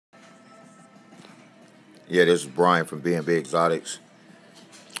Yeah, this is Brian from B&B Exotics.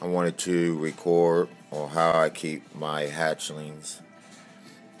 I wanted to record on how I keep my hatchlings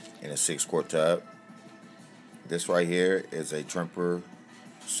in a 6 quart tub. This right here is a Trimper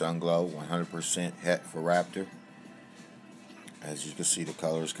Sunglow 100% het for Raptor. As you can see, the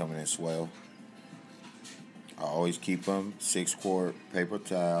colors coming in swell. I always keep them 6 quart paper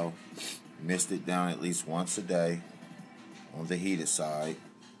towel, mist it down at least once a day on the heated side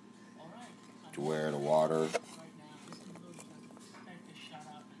to where the water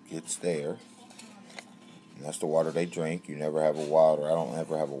gets there. And that's the water they drink. You never have a water. I don't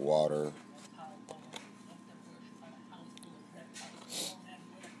ever have a water.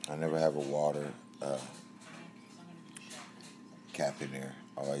 I never have a water cap in there.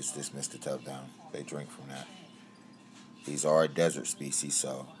 I always just mist the tub down. They drink from that. These are a desert species,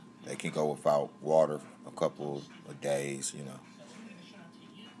 so they can go without water a couple of days,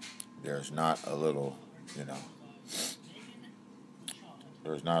 There's not a little,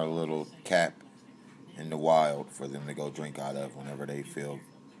 there's not a little cap in the wild for them to go drink out of whenever they feel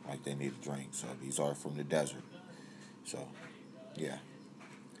like they need a drink. So these are from the desert. So, yeah.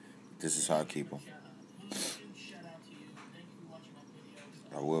 This is how I keep them.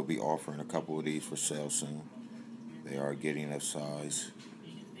 I will be offering a couple of these for sale soon. They are getting of size.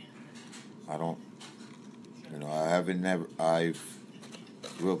 I've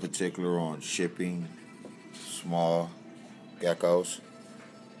real particular on shipping small geckos,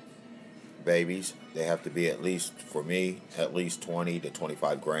 babies. They have to be at least 20 to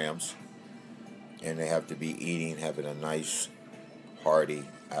 25 grams. And they have to be having a nice, hearty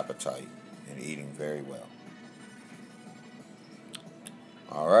appetite and eating very well.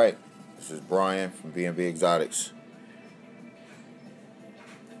 All right, this is Brian from B&B Exotics.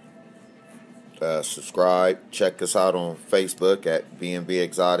 Subscribe. Check us out on Facebook at B&B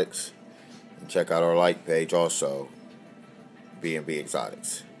Exotics. And check out our like page also, B&B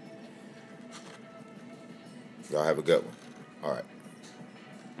Exotics. Y'all have a good one. All right.